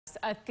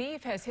A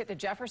thief has hit the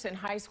Jefferson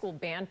High School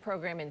band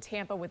program in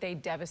Tampa with a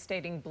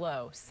devastating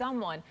blow.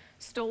 Someone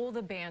stole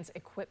the band's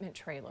equipment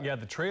trailer. Yeah,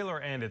 the trailer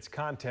and its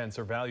contents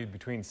are valued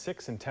between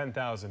 $6,000 and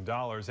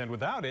 $10,000. And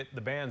without it,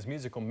 the band's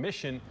musical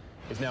mission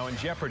is now in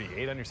jeopardy.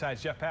 8 on your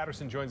side's Jeff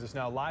Patterson joins us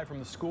now live from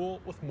the school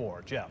with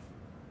more. Jeff.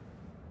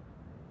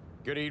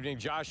 Good evening,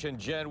 Josh and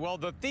Jen. Well,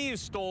 the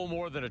thieves stole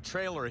more than a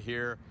trailer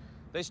here.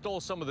 They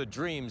stole some of the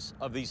dreams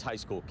of these high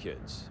school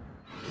kids.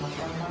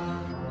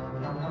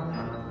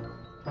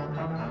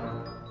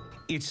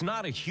 It's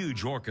not a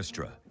huge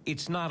orchestra.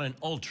 It's not an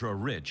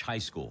ultra-rich high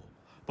school.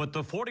 But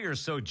the 40 or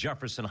so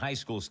Jefferson High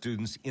School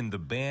students in the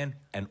band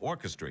and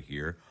orchestra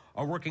here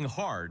are working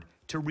hard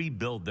to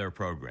rebuild their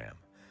program.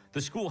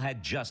 The school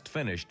had just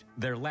finished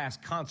their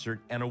last concert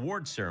and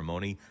award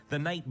ceremony the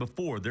night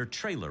before their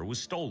trailer was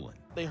stolen.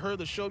 They heard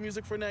the show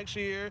music for next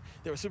year.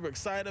 They were super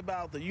excited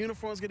about the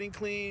uniforms getting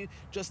clean,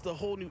 just the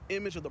whole new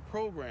image of the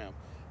program.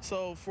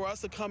 So for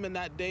us to come in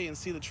that day and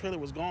see the trailer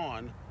was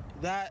gone,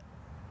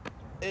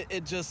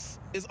 it just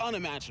is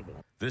unimaginable.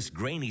 This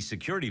grainy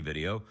security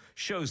video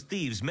shows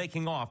thieves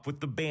making off with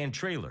the band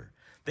trailer.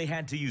 They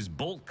had to use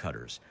bolt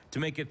cutters to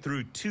make it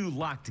through 2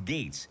 locked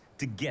gates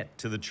to get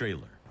to the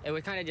trailer. It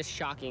was kind of just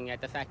shocking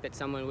at the fact that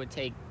someone would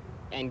take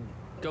and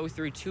go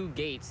through 2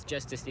 gates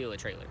just to steal a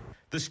trailer.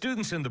 The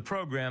students in the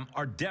program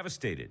are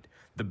devastated.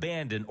 The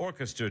band and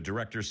orchestra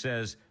director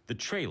says the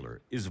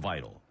trailer is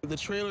vital. The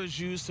trailer is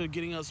used to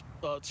getting us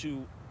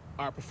to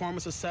our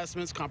performance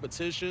assessments,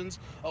 competitions,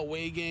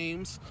 away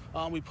games.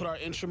 We put our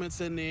instruments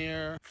in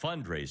there.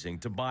 Fundraising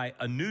to buy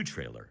a new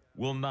trailer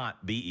will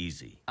not be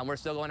easy. We're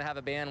still going to have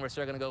a band. We're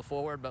still going to go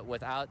forward, but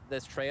without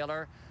this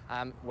trailer,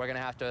 we're going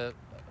to have to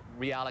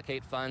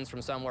reallocate funds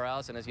from somewhere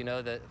else. And as you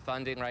know, the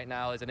funding right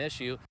now is an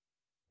issue.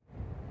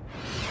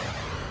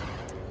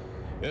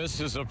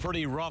 This is a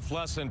pretty rough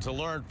lesson to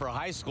learn for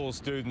high school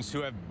students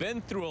who have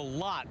been through a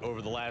lot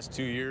over the last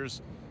 2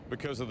 years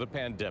because of the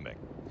pandemic.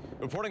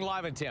 Reporting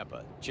live in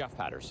Tampa, Jeff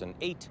Patterson,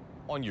 8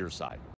 on your side.